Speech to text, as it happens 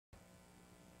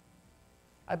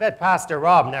I bet Pastor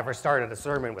Rob never started a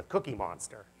sermon with Cookie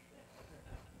Monster.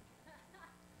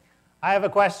 I have a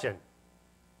question,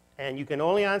 and you can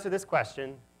only answer this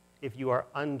question if you are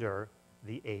under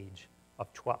the age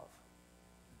of 12.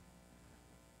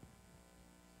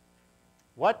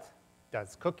 What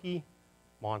does Cookie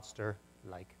Monster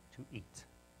like to eat?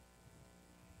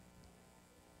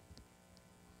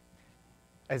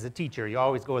 As a teacher, you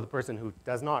always go with the person who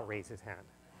does not raise his hand.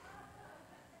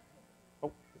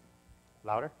 Oh,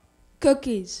 louder.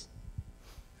 Cookies.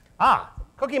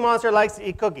 Cookie Monster likes to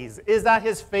eat cookies. Is that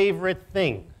his favorite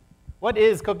thing? What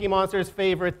is Cookie Monster's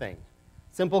favorite thing?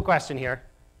 Simple question here.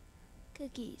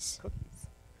 Cookies. Cookies.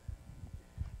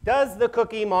 Does the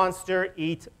Cookie Monster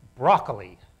eat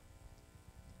broccoli?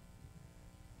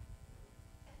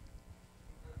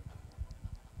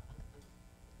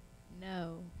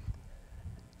 No.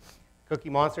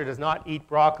 Cookie Monster does not eat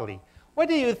broccoli. What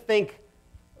do you think?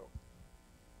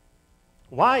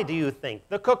 Why do you think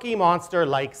the Cookie Monster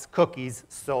likes cookies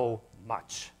so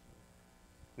much?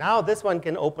 Now this one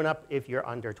can open up if you're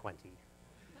under 20.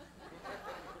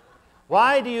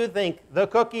 Why do you think the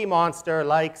Cookie Monster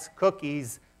likes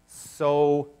cookies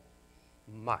so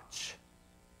much?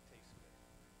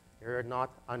 You're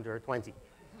not under 20.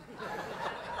 I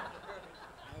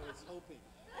was hoping.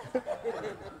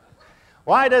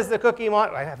 Why does the Cookie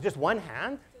Monster... I have just one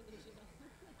hand?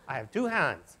 I have two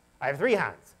hands. I have three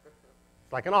hands.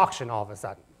 It's like an auction all of a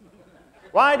sudden.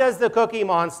 Why does the Cookie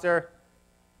Monster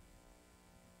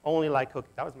only like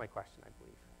cookies? That was my question, I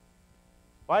believe.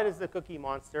 Why does the Cookie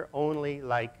Monster only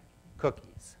like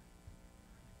cookies?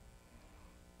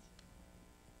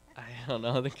 I don't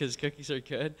know, because cookies are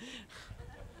good.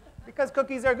 Because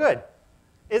cookies are good.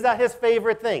 Is that his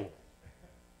favorite thing?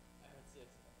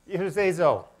 You say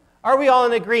so. Are we all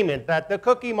in agreement that the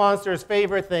Cookie Monster's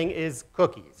favorite thing is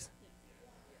cookies?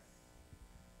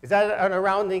 Is that an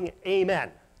arounding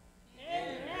amen?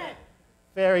 Amen.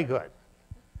 Very good.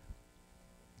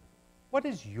 What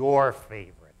is your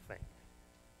favorite thing?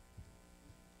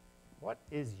 What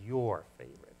is your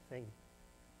favorite thing?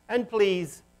 And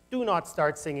please, do not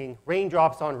start singing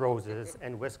Raindrops on Roses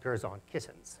and Whiskers on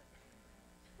Kittens.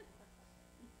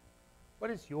 What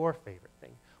is your favorite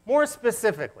thing? More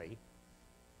specifically,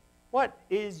 what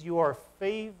is your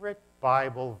favorite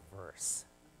Bible verse?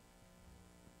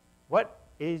 What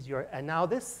is your, and now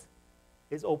this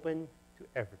is open to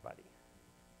everybody.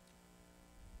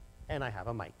 And I have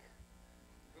a mic.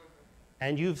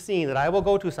 And you've seen that I will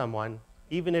go to someone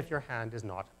even if your hand is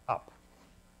not up.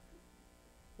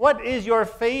 What is your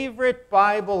favorite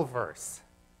Bible verse?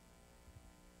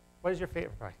 What is your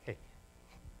favorite? Okay.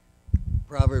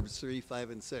 Proverbs 3, 5,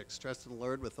 and 6. Trust in the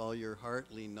Lord with all your heart.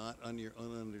 Lean not on your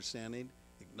own understanding.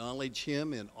 Acknowledge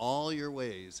him in all your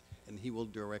ways, and he will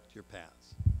direct your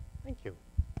paths. Thank you.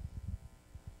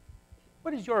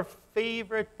 What is your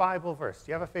favorite Bible verse?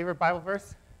 Do you have a favorite Bible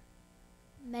verse?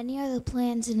 Many are the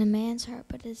plans in a man's heart,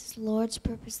 but it is the Lord's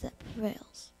purpose that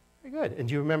prevails. Very good. And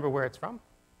do you remember where it's from?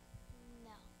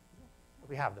 No.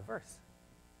 We have the verse.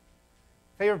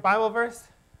 Favorite Bible verse?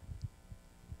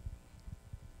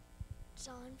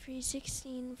 John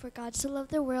 3:16. For God so loved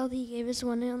the world, he gave his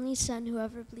one and only Son.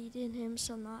 Whoever believes in him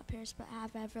shall not perish, but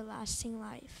have everlasting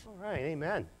life. All right,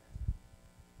 amen.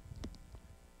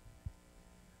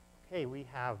 Okay, we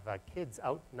have kids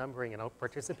outnumbering and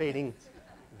out-participating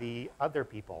the other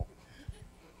people.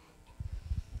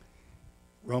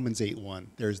 Romans 8:1.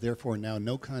 There is therefore now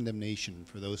no condemnation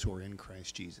for those who are in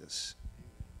Christ Jesus.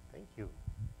 Thank you.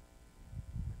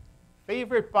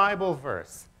 Favorite Bible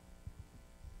verse?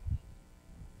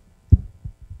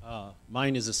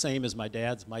 Mine is the same as my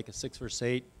dad's, Micah 6, verse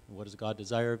 8. What does God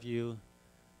desire of you?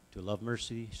 To love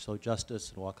mercy, show justice,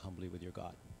 and walk humbly with your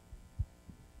God.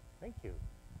 Thank you.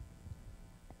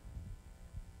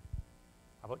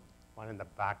 How about one in the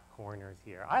back corners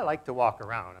here? I like to walk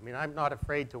around. I mean, I'm not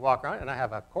afraid to walk around, and I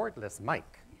have a cordless mic.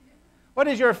 What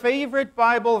is your favorite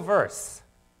Bible verse?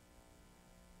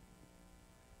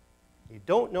 You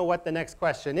don't know what the next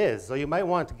question is, so you might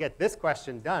want to get this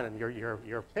question done, and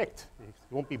you're picked.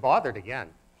 You won't be bothered again.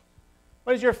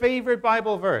 What is your favorite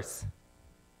Bible verse?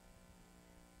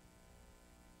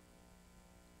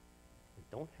 We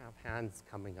don't have hands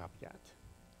coming up yet.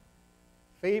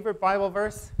 Favorite Bible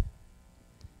verse?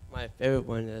 My favorite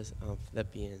one is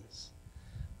Philippians.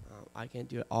 I can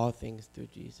do all things through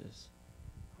Jesus.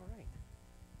 All right.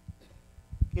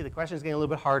 Okay, the question is getting a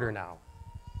little bit harder now.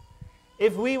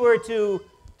 If we were to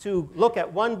look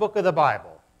at one book of the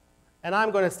Bible, and I'm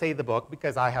going to say the book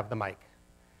because I have the mic.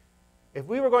 If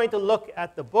we were going to look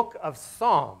at the book of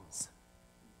Psalms,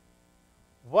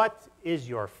 what is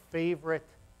your favorite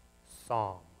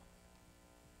psalm?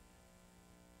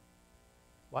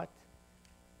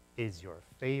 is your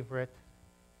favorite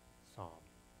psalm?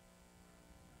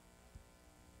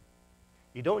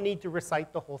 You don't need to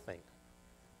recite the whole thing.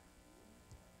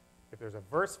 If there's a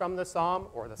verse from the psalm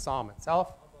or the psalm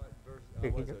itself,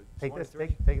 take this,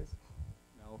 take this.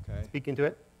 Okay. Speak into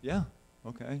it. Yeah,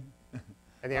 okay.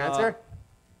 And the answer?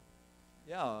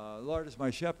 Yeah, Lord is my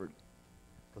shepherd.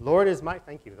 The Lord is my,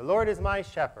 thank you. The Lord is my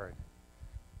shepherd.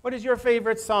 What is your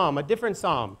favorite psalm? A different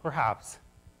psalm, perhaps.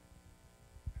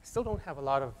 I still don't have a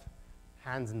lot of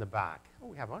hands in the back. Oh,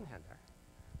 we have one hand there.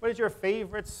 What is your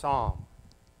favorite psalm?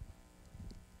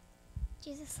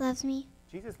 Jesus loves me.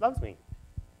 Jesus loves me.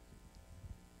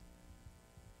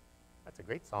 That's a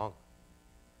great song.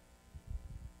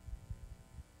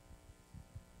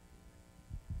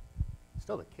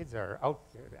 Still, the kids are out,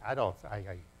 the adults.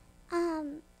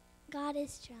 God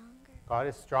is stronger. God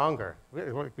is stronger.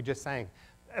 We just sang.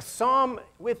 A psalm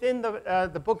within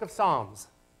the book of Psalms.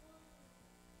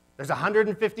 There's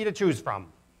 150 to choose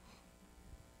from.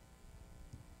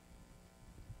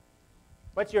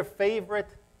 What's your favorite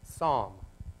psalm?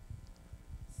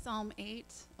 Psalm 8,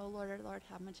 O Lord, our Lord,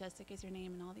 how majestic is your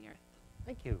name in all the earth.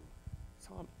 Thank you.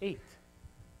 Psalm 8.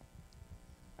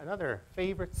 Another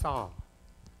favorite psalm.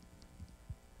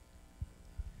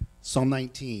 Psalm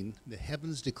 19, the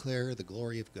heavens declare the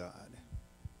glory of God.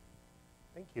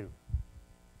 Thank you.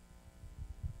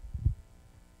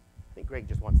 I think Greg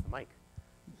just wants the mic.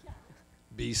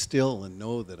 Be still and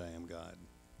know that I am God.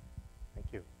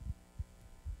 Thank you.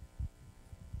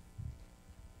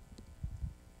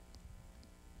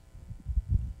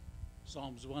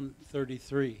 Psalms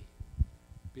 133.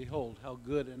 Behold, how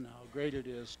good and how great it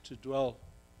is to dwell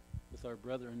with our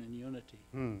brethren in unity.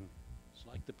 It's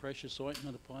like the precious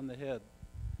ointment upon the head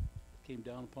that came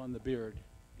down upon the beard,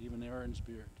 even Aaron's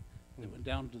beard, that went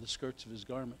down to the skirts of his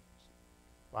garments.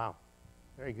 Wow.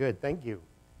 Very good. Thank you.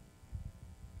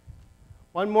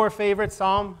 One more favorite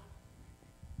psalm.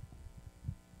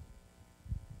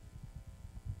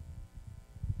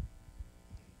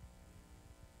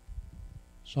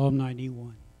 Psalm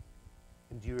 91.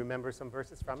 And do you remember some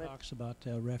verses from it? Talks about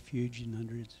refuge and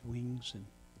under its wings and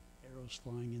arrows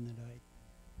flying in the night.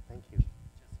 Thank you.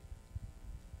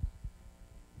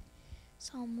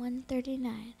 Psalm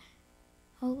 139.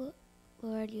 O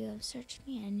Lord, you have searched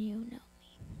me and you know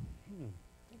me.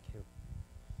 Thank you.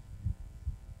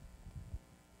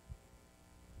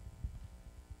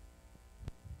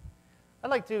 I'd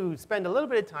like to spend a little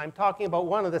bit of time talking about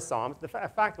one of the Psalms. The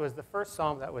fact was the first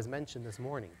Psalm that was mentioned this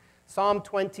morning, Psalm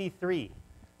 23.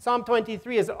 Psalm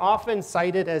 23 is often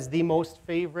cited as the most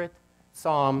favorite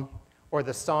Psalm, or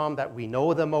the Psalm that we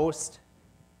know the most,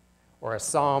 or a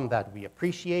Psalm that we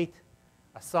appreciate,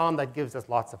 a Psalm that gives us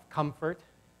lots of comfort.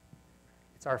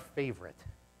 It's our favorite.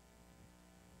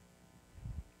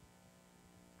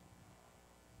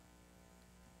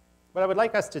 What I would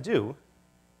like us to do,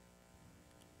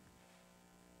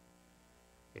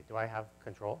 okay, do I have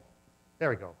control? There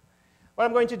we go. What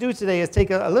I'm going to do today is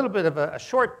take a little bit of a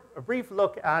brief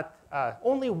look at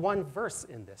only one verse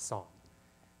in this psalm.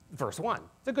 Verse 1.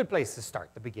 It's a good place to start,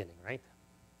 the beginning, right?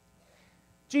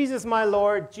 Jesus, my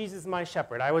Lord, Jesus, my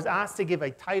shepherd. I was asked to give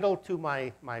a title to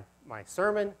my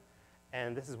sermon,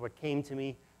 and this is what came to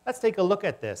me. Let's take a look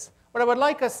at this. What I would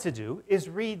like us to do is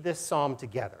read this psalm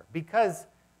together, because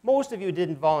most of you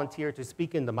didn't volunteer to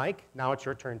speak in the mic. Now it's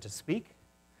your turn to speak.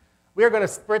 We are going to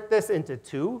split this into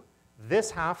two.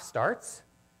 This half starts,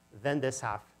 then this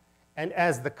half. And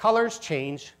as the colors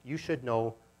change, you should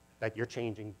know that you're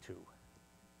changing too.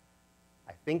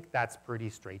 I think that's pretty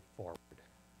straightforward.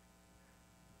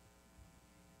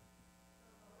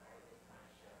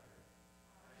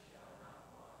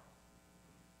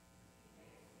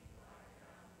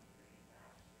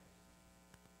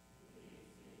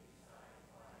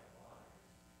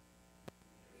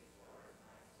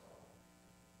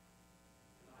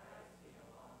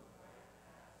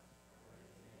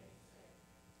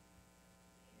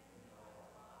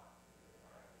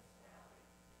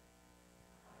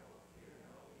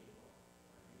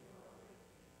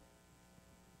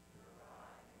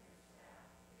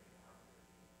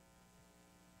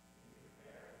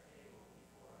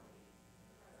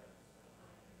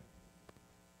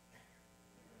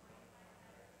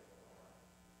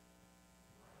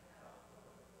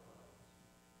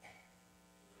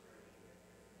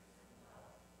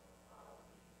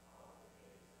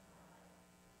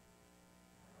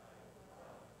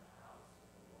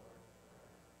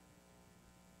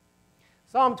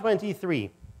 Psalm 23.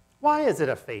 Why is it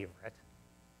a favorite?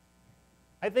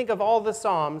 I think of all the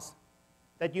psalms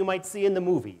that you might see in the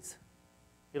movies,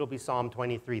 it'll be Psalm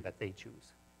 23 that they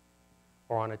choose,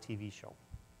 or on a TV show.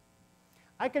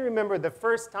 I can remember the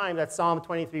first time that Psalm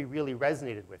 23 really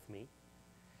resonated with me.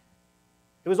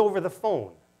 It was over the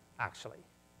phone, actually.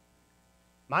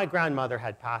 My grandmother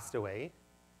had passed away,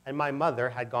 and my mother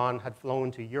had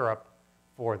flown to Europe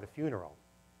for the funeral.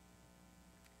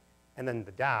 And then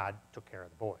the dad took care of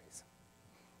the boys.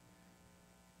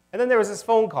 And then there was this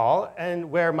phone call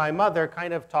where my mother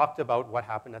kind of talked about what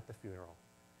happened at the funeral,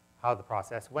 how the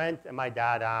process went, and my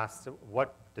dad asked,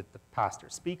 what did the pastor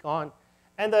speak on?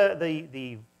 And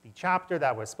the chapter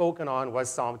that was spoken on was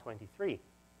Psalm 23.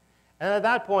 And at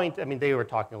that point, I mean, they were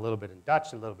talking a little bit in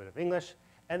Dutch, a little bit of English,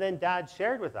 and then Dad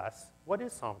shared with us, what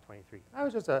is Psalm 23? I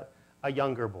was just a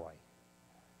younger boy.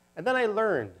 And then I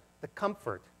learned the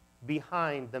comfort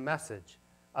behind the message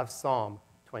of Psalm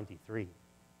 23.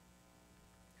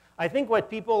 I think what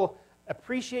people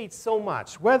appreciate so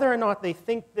much, whether or not they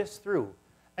think this through,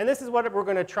 and this is what we're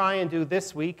going to try and do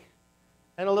this week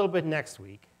and a little bit next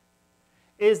week,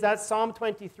 is that Psalm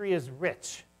 23 is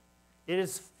rich. It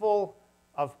is full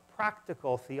of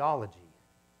practical theology.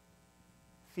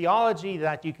 Theology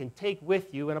that you can take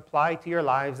with you and apply to your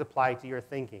lives, apply to your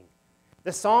thinking.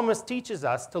 The psalmist teaches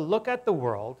us to look at the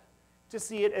world to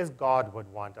see it as God would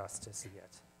want us to see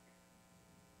it.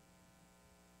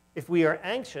 If we are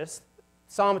anxious,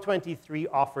 Psalm 23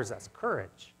 offers us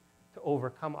courage to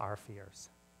overcome our fears.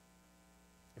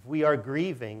 If we are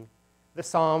grieving, the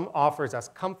psalm offers us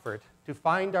comfort to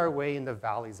find our way in the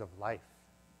valleys of life.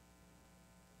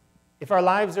 If our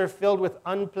lives are filled with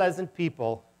unpleasant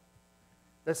people,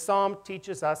 the psalm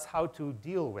teaches us how to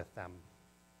deal with them.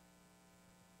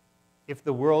 If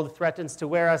the world threatens to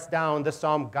wear us down, the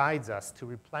psalm guides us to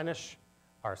replenish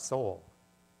our soul.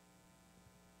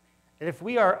 And if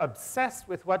we are obsessed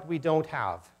with what we don't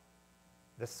have,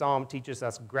 the psalm teaches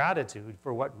us gratitude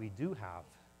for what we do have.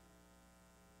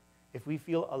 If we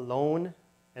feel alone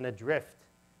and adrift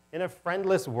in a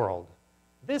friendless world,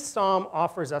 this psalm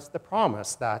offers us the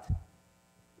promise that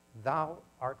thou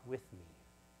art with me.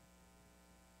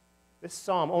 This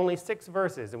psalm, only 6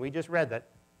 verses, and we just read that,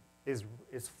 is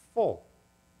full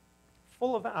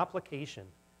of application,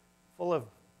 full of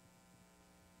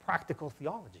practical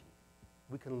theology.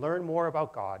 We can learn more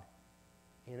about God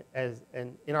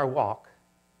in our walk,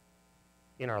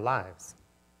 in our lives.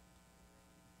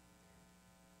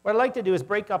 What I'd like to do is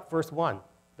break up verse 1.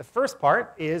 The first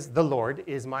part is, the Lord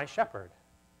is my shepherd.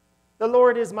 The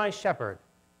Lord is my shepherd.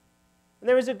 And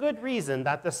there is a good reason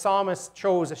that the psalmist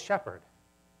chose a shepherd.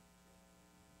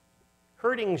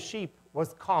 Herding sheep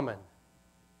was common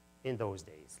in those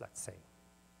days, let's say.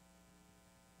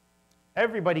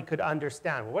 Everybody could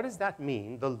understand, well, what does that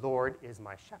mean, the Lord is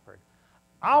my shepherd?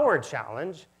 Our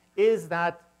challenge is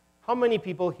that how many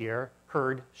people here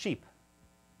herd sheep?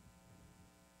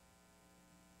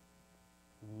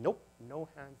 Nope, no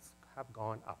hands have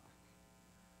gone up.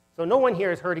 So no one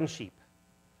here is herding sheep.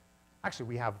 Actually,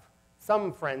 we have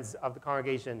some friends of the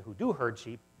congregation who do herd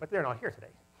sheep, but they're not here today.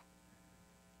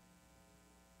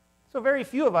 So very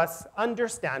few of us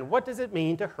understand what does it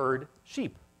mean to herd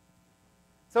sheep.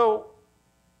 So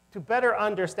to better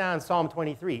understand Psalm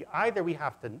 23, either we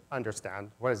have to understand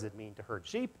what does it mean to herd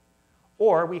sheep,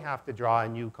 or we have to draw a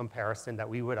new comparison that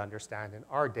we would understand in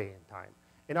our day and time,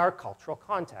 in our cultural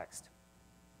context.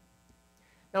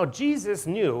 Now, Jesus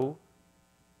knew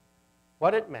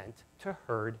what it meant to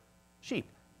herd sheep.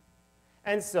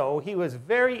 And so he was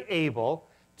very able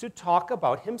to talk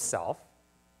about himself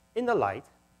in the light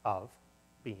of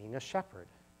being a shepherd.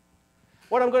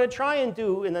 What I'm going to try and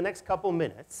do in the next couple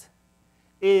minutes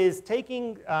is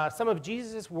taking some of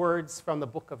Jesus' words from the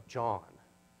book of John.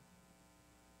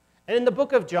 And in the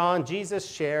book of John, Jesus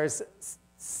shares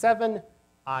 7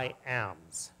 I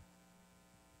ams.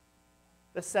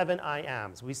 The 7 I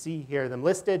ams. We see here them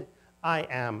listed. I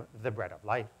am the bread of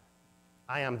life.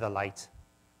 I am the light.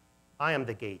 I am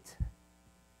the gate.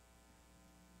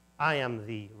 I am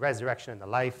the resurrection and the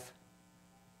life.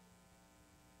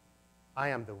 I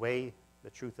am the way, the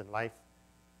truth, and life.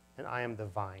 And I am the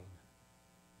vine.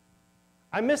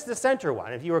 I missed the center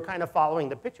one. If you were kind of following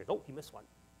the pictures. Oh, you missed one.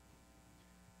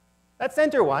 That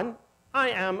center one,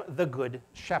 I am the good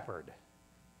shepherd.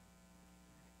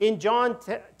 In John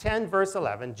 10, verse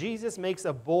 11, Jesus makes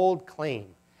a bold claim,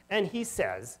 and he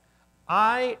says,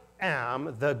 I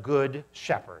am the good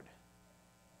shepherd.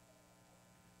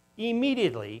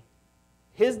 Immediately,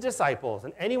 his disciples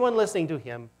and anyone listening to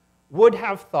him would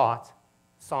have thought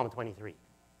Psalm 23,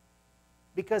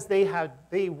 because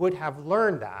they would have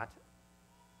learned that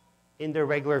in their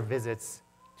regular visits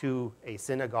to a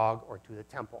synagogue or to the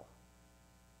temple.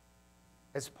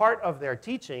 As part of their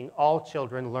teaching, all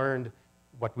children learned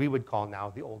what we would call now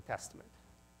the Old Testament.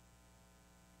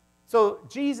 So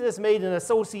Jesus made an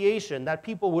association that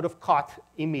people would have caught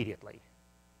immediately.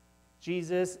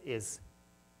 Jesus is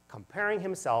comparing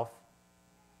himself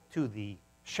to the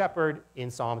shepherd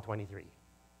in Psalm 23.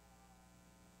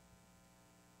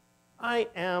 I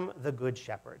am the good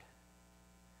shepherd.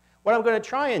 What I'm going to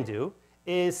try and do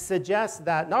is suggest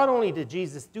that not only did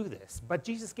Jesus do this, but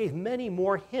Jesus gave many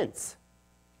more hints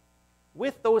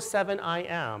with those 7 I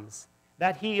ams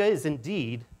that he is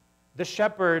indeed the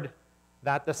shepherd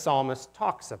that the psalmist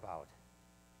talks about.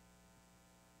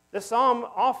 The psalm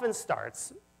often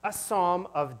starts a psalm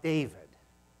of David.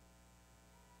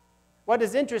 What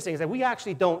is interesting is that we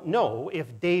actually don't know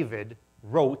if David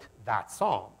wrote that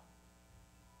psalm.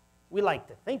 We like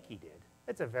to think he did.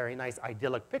 It's a very nice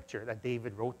idyllic picture that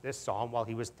David wrote this psalm while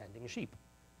he was tending sheep.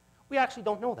 We actually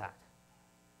don't know that.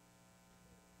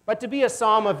 But to be a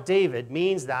psalm of David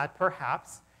means that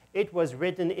perhaps it was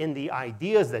written in the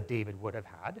ideas that David would have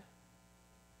had,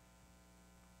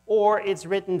 or it's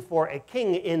written for a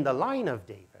king in the line of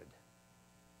David,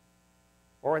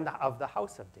 or of the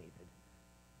house of David.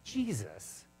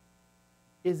 Jesus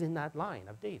is in that line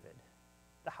of David,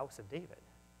 the house of David.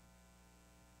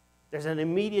 There's an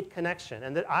immediate connection,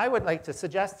 and that I would like to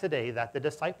suggest today that the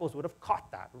disciples would have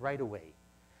caught that right away.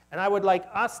 And I would like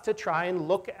us to try and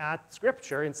look at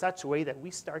Scripture in such a way that we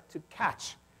start to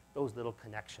catch those little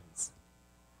connections.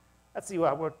 Let's see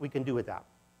what we can do with that.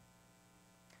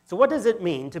 So what does it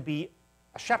mean to be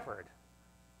a shepherd?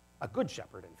 A good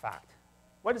shepherd, in fact.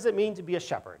 What does it mean to be a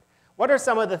shepherd? What are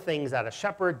some of the things that a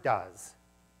shepherd does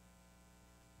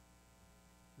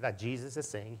that Jesus is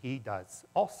saying he does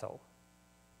also?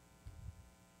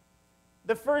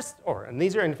 The first, and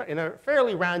these are in a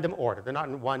fairly random order. They're not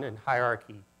in one in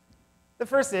hierarchy. The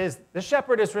first is the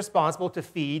shepherd is responsible to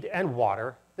feed and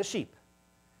water the sheep.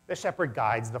 The shepherd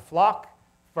guides the flock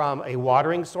from a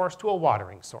watering source to a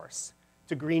watering source,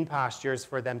 to green pastures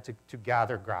for them to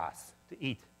gather grass, to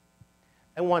eat.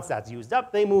 And once that's used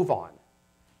up, they move on.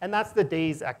 And that's the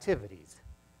day's activities.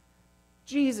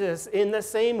 Jesus, in the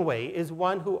same way, is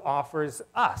one who offers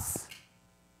us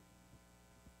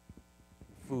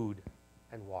food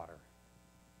and water.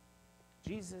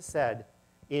 Jesus said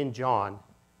in John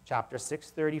chapter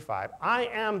 6:35, I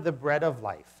am the bread of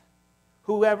life.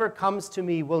 Whoever comes to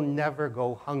me will never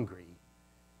go hungry,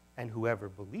 and whoever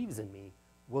believes in me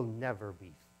will never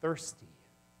be thirsty.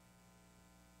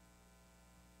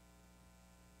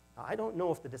 Now, I don't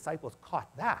know if the disciples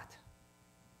caught that,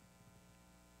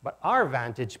 but our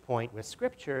vantage point with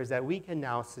Scripture is that we can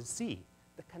now see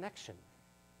the connection.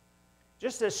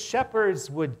 Just as shepherds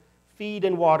would feed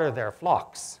and water their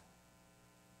flocks,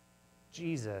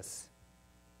 Jesus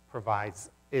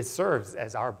serves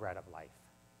as our bread of life.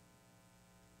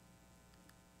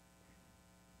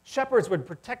 Shepherds would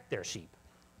protect their sheep.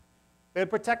 They would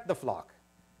protect the flock.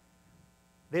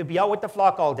 They would be out with the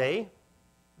flock all day.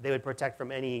 They would protect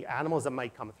from any animals that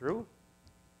might come through.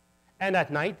 And at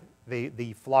night,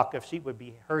 the flock of sheep would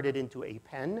be herded into a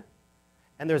pen,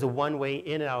 and there's a one-way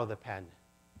in and out of the pen.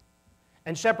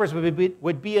 And shepherds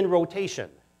would be in rotation.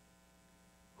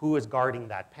 Who is guarding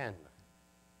that pen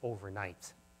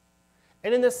overnight?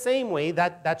 And in the same way,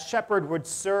 that shepherd would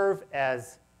serve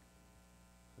as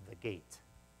the gate.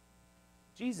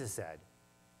 Jesus said,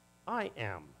 I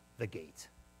am the gate.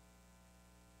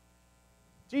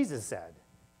 Jesus said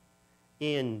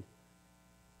in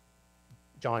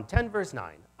John 10, verse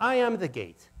 9, I am the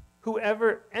gate.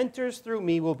 Whoever enters through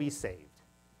me will be saved.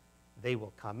 They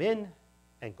will come in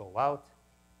and go out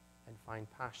and find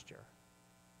pasture.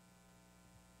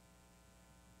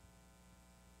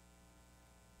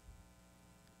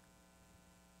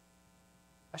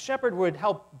 A shepherd would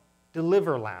help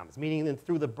deliver lambs, meaning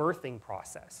through the birthing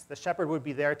process. The shepherd would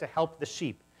be there to help the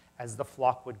sheep as the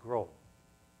flock would grow.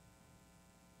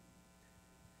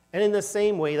 And in the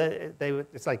same way,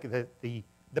 it's like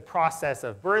the process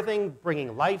of birthing,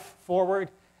 bringing life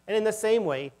forward. And in the same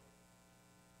way,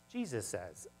 Jesus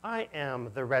says, I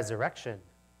am the resurrection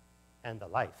and the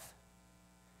life.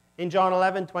 In John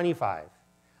 11:25,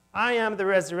 I am the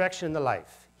resurrection and the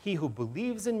life. He who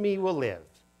believes in me will live,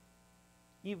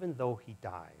 even though he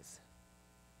dies.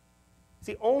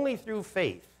 See, only through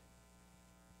faith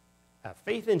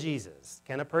in Jesus,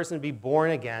 can a person be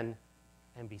born again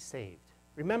and be saved.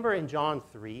 Remember in John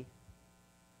 3,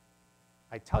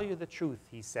 I tell you the truth,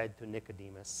 he said to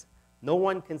Nicodemus, no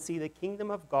one can see the kingdom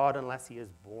of God unless he is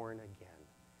born again.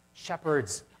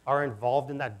 Shepherds are involved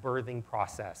in that birthing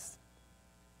process.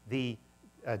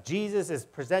 Jesus is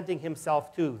presenting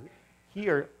himself to,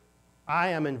 here, I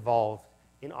am involved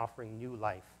in offering new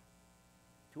life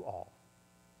to all.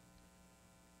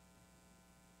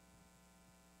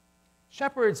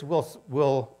 Shepherds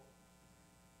will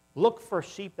look for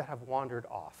sheep that have wandered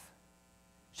off.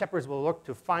 Shepherds will look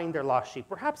to find their lost sheep.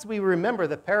 Perhaps we remember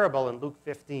the parable in Luke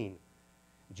 15.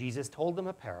 Jesus told them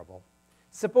a parable.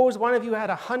 Suppose one of you had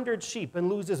 100 sheep and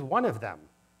loses one of them.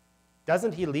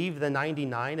 Doesn't he leave the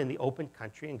 99 in the open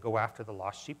country and go after the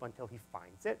lost sheep until he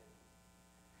finds it?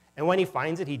 And when he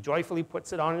finds it, he joyfully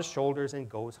puts it on his shoulders and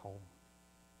goes home.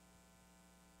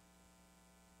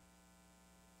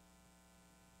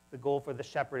 The goal for the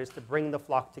shepherd is to bring the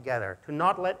flock together, to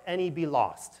not let any be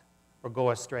lost or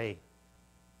go astray.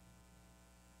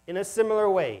 In a similar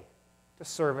way, to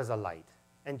serve as a light.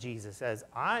 And Jesus says,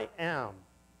 I am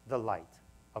the light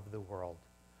of the world.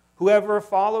 Whoever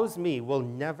follows me will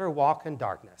never walk in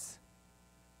darkness,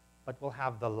 but will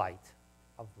have the light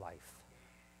of life.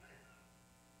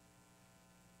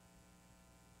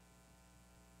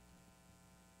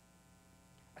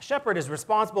 A shepherd is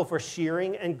responsible for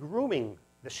shearing and grooming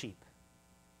the sheep,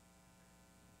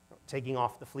 taking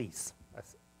off the fleece.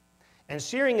 And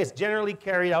shearing is generally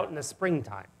carried out in the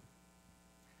springtime.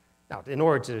 Now, in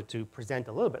order to present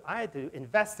a little bit, I had to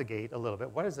investigate a little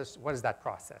bit. What is that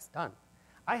process done?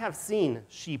 I have seen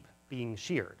sheep being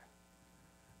sheared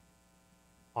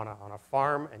on a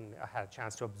farm, and I had a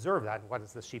chance to observe that. And what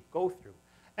does the sheep go through?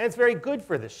 And it's very good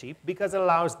for the sheep because it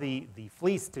allows the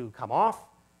fleece to come off.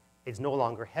 It's no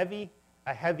longer heavy.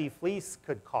 A heavy fleece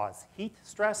could cause heat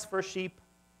stress for sheep.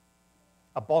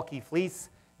 A bulky fleece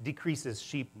decreases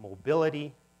sheep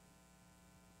mobility.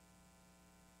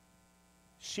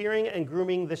 Shearing and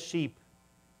grooming the sheep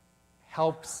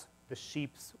helps the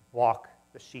sheep's walk,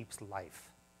 the sheep's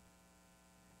life.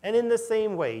 And in the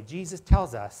same way, Jesus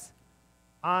tells us,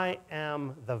 I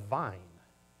am the vine.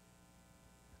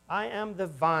 I am the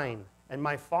vine, and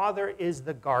my Father is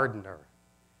the gardener.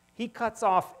 He cuts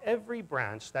off every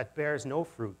branch that bears no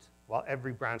fruit, while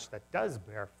every branch that does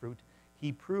bear fruit,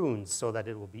 he prunes so that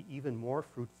it will be even more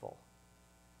fruitful.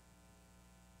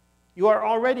 You are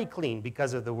already clean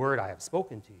because of the word I have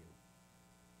spoken to you.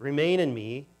 Remain in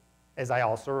me as I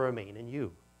also remain in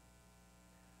you.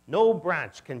 No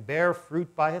branch can bear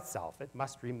fruit by itself. It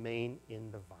must remain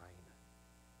in the vine.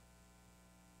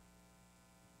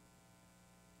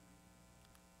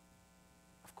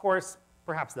 Of course,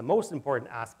 perhaps the most important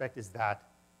aspect is that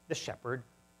the shepherd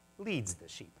leads the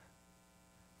sheep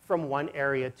from one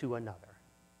area to another,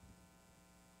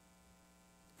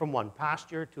 from one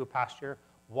pasture to a pasture,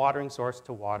 watering source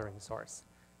to watering source.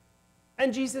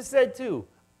 And Jesus said too,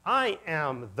 I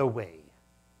am the way.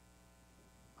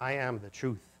 I am the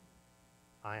truth.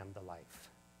 I am the life.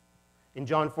 In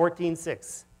John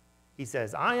 14:6, he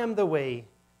says, I am the way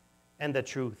and the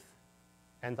truth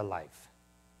and the life.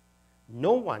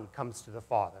 No one comes to the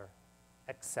Father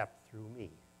except through me.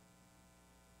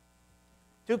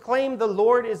 To claim the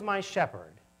Lord is my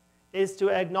shepherd is to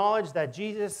acknowledge that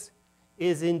Jesus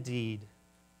is indeed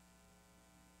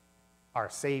our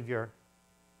Savior,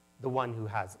 the one who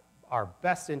has our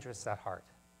best interests at heart.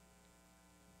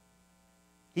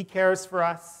 He cares for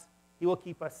us. He will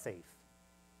keep us safe.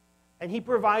 And he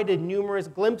provided numerous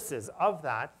glimpses of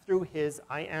that through his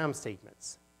I am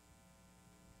statements.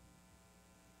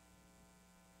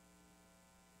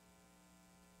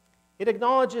 It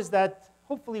acknowledges that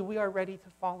hopefully we are ready to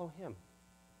follow him.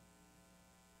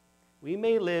 We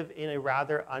may live in a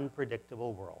rather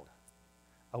unpredictable world,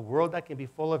 a world that can be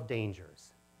full of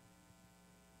dangers,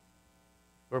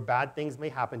 where bad things may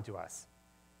happen to us.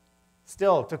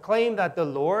 Still, to claim that the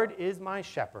Lord is my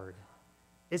shepherd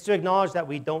is to acknowledge that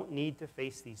we don't need to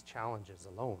face these challenges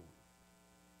alone.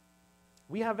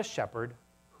 We have a shepherd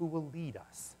who will lead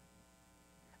us.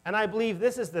 And I believe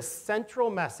this is the central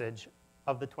message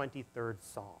of the 23rd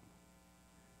Psalm.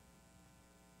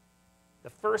 The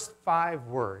first 5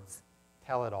 words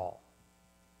tell it all.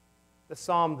 The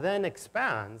psalm then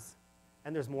expands,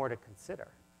 and there's more to consider.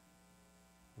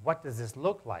 What does this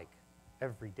look like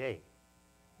every day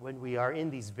when we are in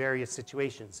these various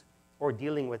situations or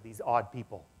dealing with these odd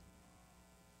people?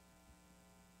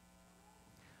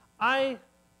 I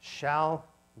shall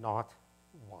not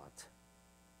want.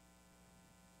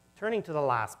 Turning to the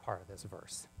last part of this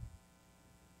verse.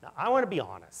 Now, I want to be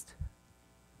honest.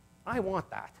 I want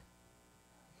that.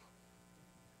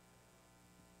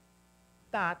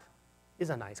 That is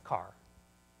a nice car,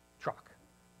 truck,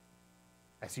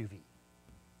 SUV.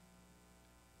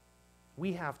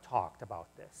 We have talked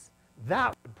about this.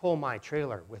 That would pull my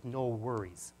trailer with no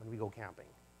worries when we go camping.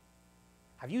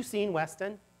 Have you seen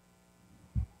Weston?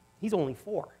 He's only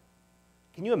 4.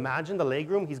 Can you imagine the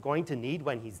legroom he's going to need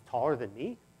when he's taller than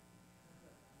me?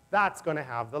 That's going to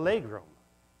have the legroom.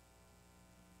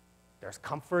 There's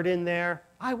comfort in there.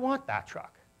 I want that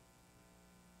truck.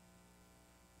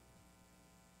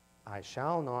 I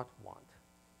shall not want.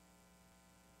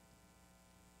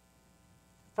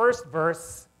 First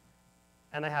verse,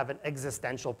 and I have an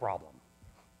existential problem.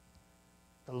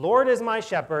 The Lord is my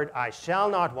shepherd, I shall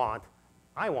not want.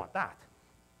 I want that.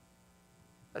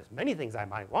 There's many things I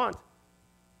might want.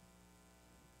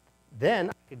 Then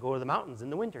I could go to the mountains in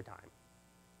the wintertime.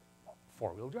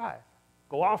 Four-wheel drive.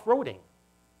 Go off-roading.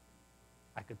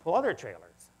 I could pull other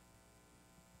trailers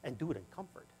and do it in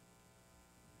comfort.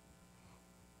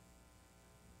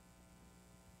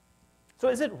 So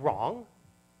is it wrong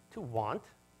to want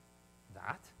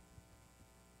that?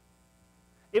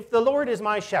 If the Lord is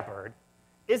my shepherd,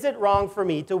 is it wrong for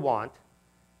me to want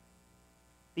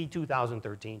the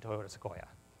 2013 Toyota Sequoia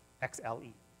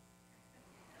XLE?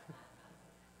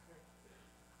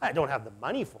 I don't have the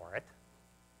money for it,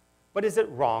 but is it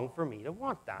wrong for me to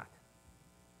want that?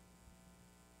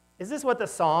 Is this what the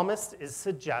psalmist is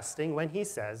suggesting when he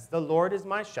says, the Lord is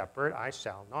my shepherd, I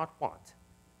shall not want?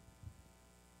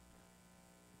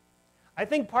 I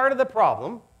think part of the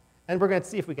problem, and we're going to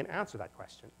see if we can answer that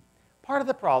question, part of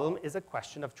the problem is a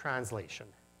question of translation.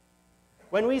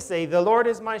 When we say, the Lord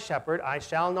is my shepherd, I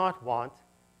shall not want,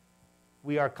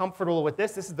 we are comfortable with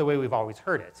this. This is the way we've always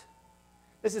heard it.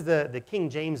 This is the King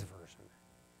James Version.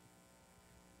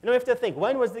 You know, we have to think,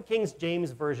 when was the King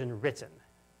James Version written?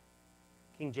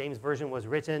 King James Version was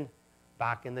written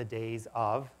back in the days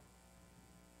of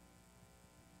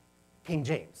King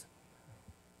James,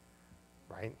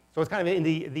 right? So it's kind of in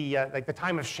like the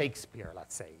time of Shakespeare,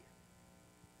 let's say.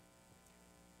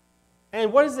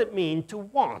 And what does it mean to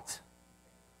want?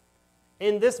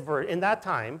 In that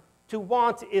time, to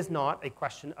want is not a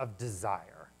question of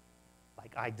desire,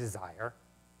 like I desire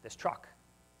this truck.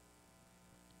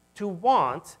 To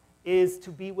want is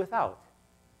to be without.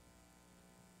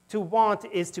 To want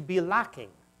is to be lacking,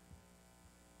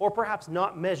 or perhaps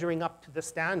not measuring up to the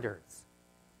standards.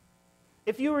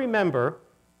 If you remember,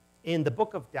 in the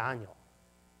book of Daniel,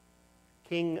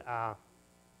 King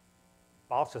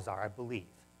Belshazzar, I believe,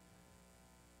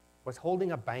 was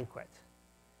holding a banquet,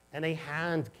 and a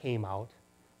hand came out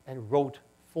and wrote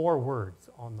 4 words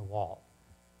on the wall,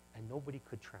 and nobody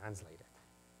could translate it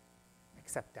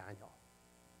except Daniel.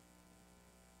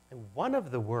 And one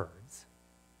of the words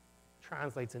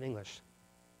translates in English,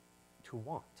 to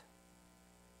want.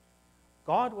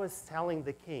 God was telling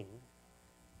the king,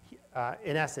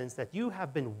 in essence, that you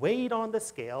have been weighed on the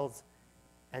scales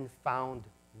and found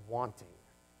wanting,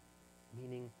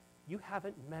 meaning you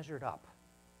haven't measured up.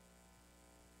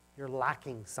 You're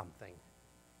lacking something.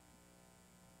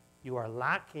 You are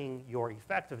lacking your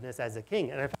effectiveness as a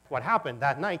king. And in fact, what happened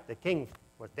that night, the king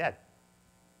was dead.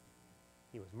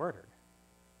 He was murdered.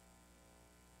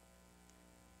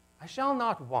 I shall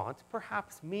not want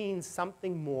perhaps means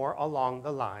something more along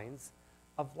the lines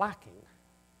of lacking.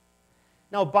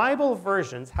 Now, Bible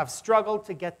versions have struggled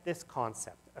to get this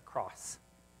concept across.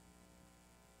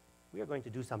 We are going to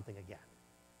do something again.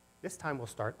 This time we'll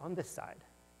start on this side.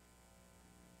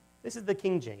 This is the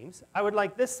King James. I would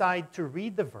like this side to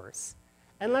read the verse,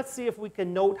 and let's see if we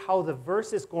can note how the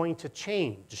verse is going to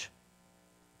change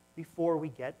before we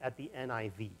get at the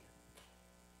NIV.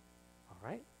 All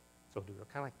right? So do it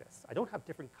kind of like this. I don't have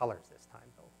different colors this time,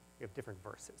 though. We have different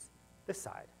verses. This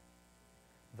side.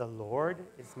 The Lord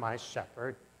is my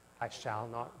shepherd, I shall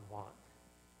not want.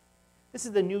 This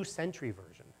is the New Century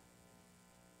Version.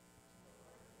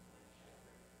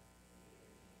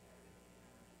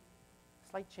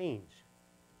 Slight change.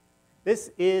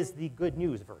 This is the Good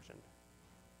News Version.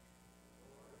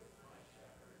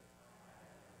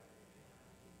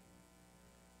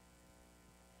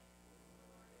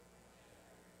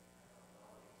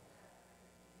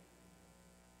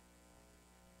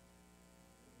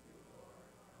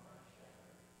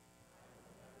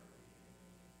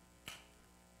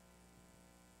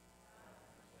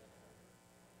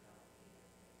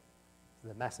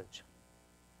 The Message.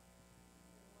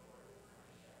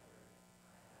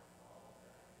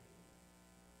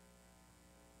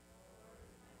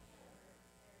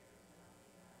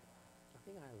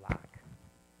 Nothing I lack.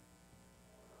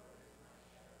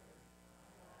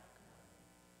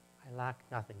 I lack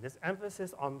nothing. This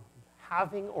emphasis on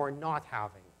having or not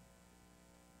having.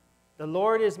 The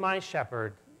Lord is my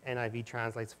shepherd, NIV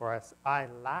translates for us, I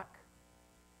lack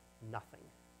nothing.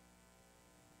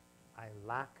 I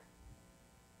lack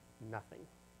nothing.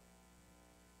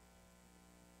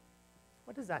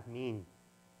 What does that mean?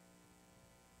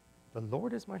 The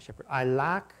Lord is my shepherd. I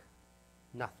lack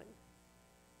nothing.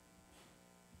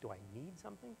 Do I need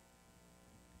something?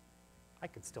 I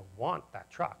could still want that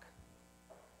truck,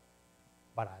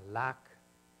 but I lack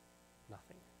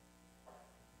nothing.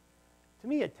 To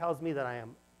me, it tells me that I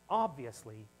am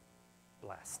obviously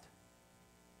blessed.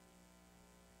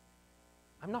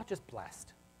 I'm not just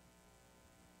blessed.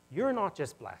 You're not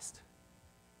just blessed.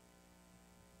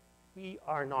 We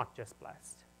are not just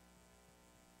blessed.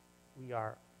 We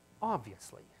are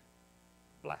obviously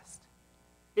blessed.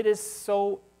 It is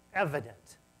so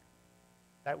evident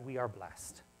that we are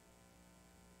blessed.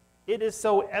 It is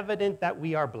so evident that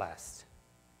we are blessed.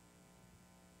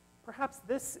 Perhaps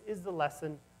this is the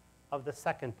lesson of the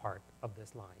second part of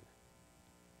this line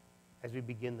as we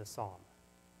begin the psalm.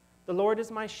 The Lord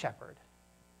is my shepherd.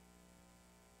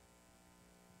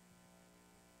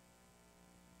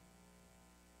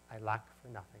 I lack for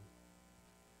nothing.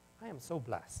 I am so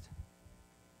blessed.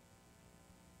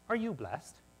 Are you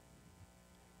blessed?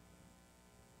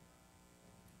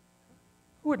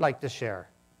 Who would like to share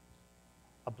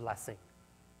a blessing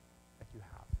that you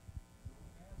have?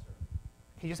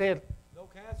 Can you say it? No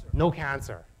cancer. No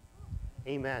cancer.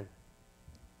 Amen.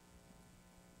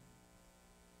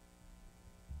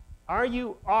 Are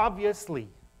you obviously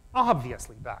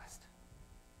blessed?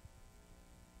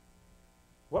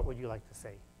 What would you like to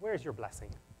say? Where's your blessing?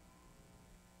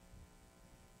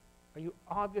 Are you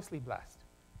obviously blessed?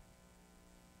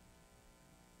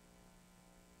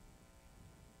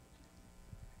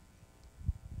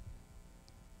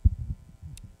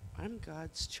 I'm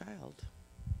God's child.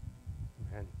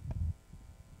 Amen.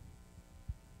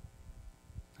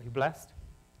 Are you blessed?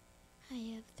 I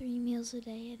have 3 meals a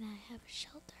day and I have a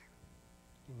shelter.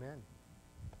 Amen.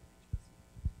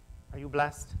 Are you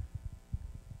blessed?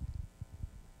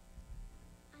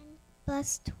 I'm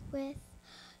blessed with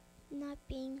not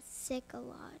being sick a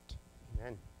lot.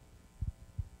 Amen.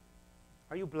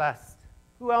 Are you blessed?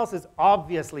 Who else is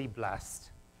obviously blessed?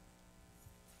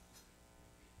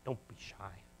 Don't be shy.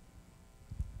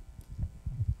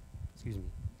 Excuse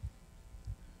me.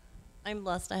 I'm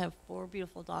blessed. I have 4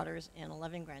 beautiful daughters and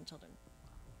 11 grandchildren.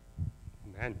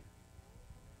 Amen.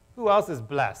 Who else is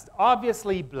blessed?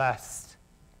 Obviously blessed.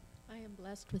 I am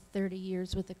blessed with 30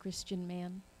 years with a Christian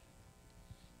man.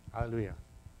 Hallelujah.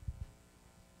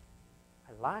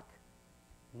 I lack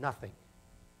nothing.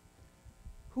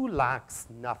 Who lacks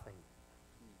nothing?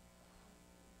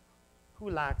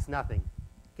 Who lacks nothing?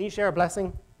 Can you share a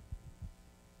blessing?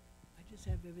 I just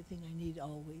have everything I need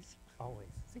always. Always.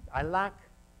 See, I lack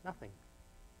nothing.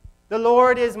 The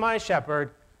Lord is my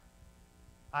shepherd.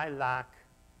 I lack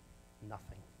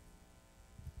nothing.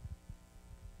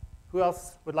 Who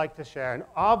else would like to share an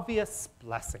obvious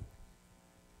blessing?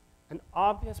 An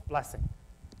obvious blessing.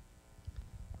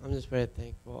 I'm just very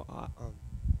thankful.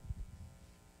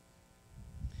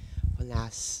 For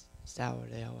last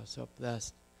Saturday, I was so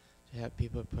blessed to have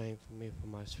people praying for me for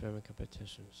my swimming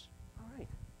competitions. All right.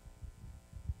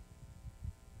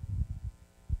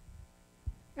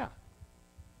 Yeah.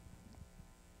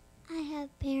 I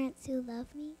have parents who love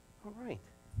me. All right.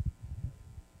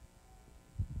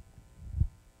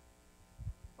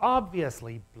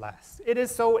 Obviously blessed. It is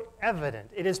so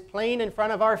evident. It is plain in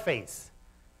front of our face.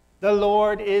 The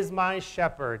Lord is my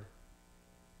shepherd.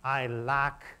 I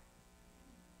lack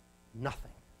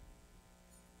nothing.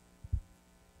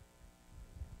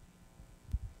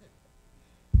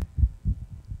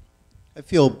 I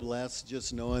feel blessed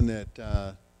just knowing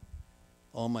that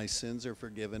all my sins are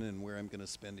forgiven and where I'm going to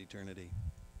spend eternity.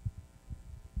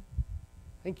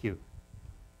 Thank you.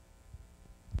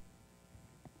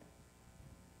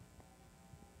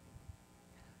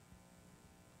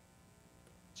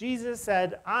 Jesus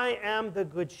said, I am the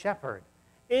good shepherd.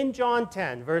 In John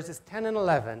 10, verses 10 and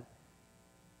 11,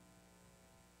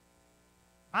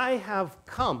 I have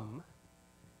come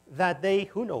that they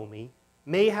who know me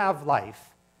may have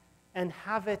life and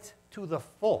have it to the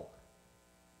full.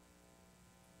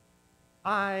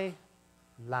 I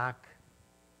lack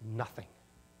nothing.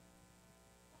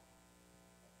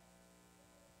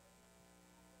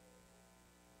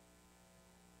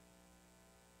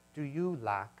 Do you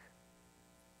lack?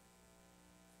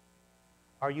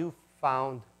 Are you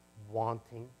found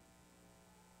wanting?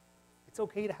 It's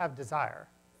okay to have desire.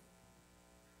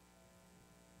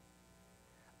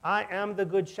 I am the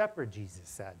good shepherd, Jesus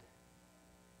said.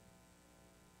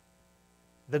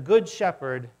 The good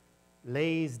shepherd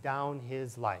lays down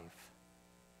his life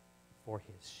for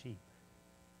his sheep.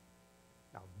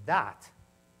 Now that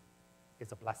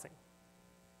is a blessing.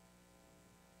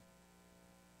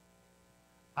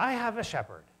 I have a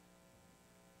shepherd.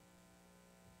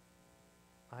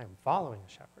 I am following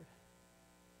a shepherd.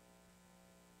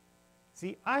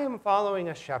 See, I am following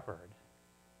a shepherd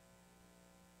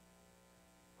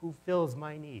who fills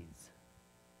my needs.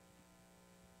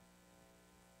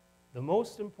 The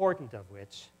most important of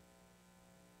which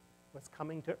was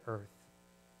coming to earth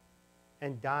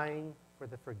and dying for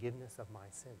the forgiveness of my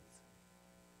sins.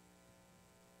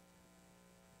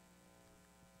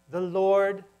 The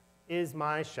Lord is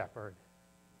my shepherd.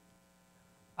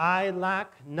 I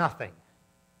lack nothing.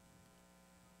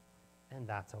 And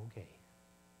that's okay.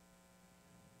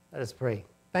 Let us pray.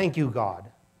 Thank you,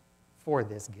 God, for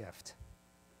this gift.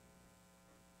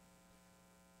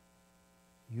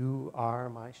 You are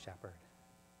my shepherd.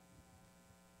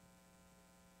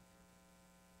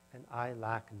 And I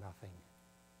lack nothing.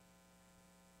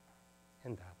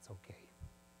 And that's okay.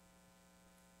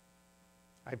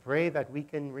 I pray that we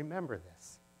can remember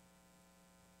this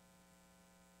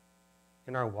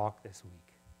in our walk this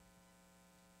week.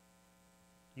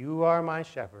 You are my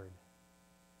shepherd.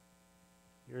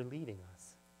 You're leading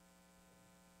us.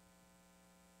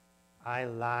 I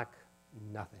lack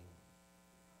nothing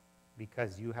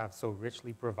because you have so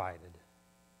richly provided.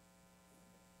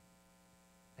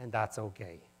 And that's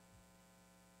okay.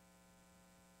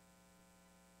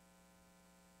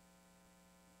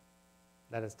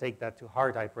 Let us take that to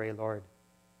heart, I pray, Lord,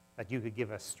 that you could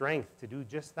give us strength to do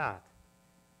just that.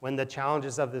 When the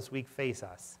challenges of this week face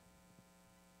us,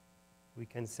 we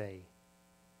can say,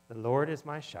 the Lord is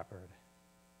my shepherd.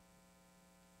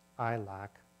 I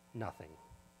lack nothing.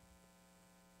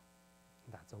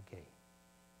 That's okay.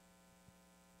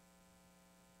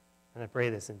 And I pray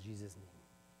this in Jesus'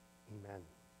 name. Amen.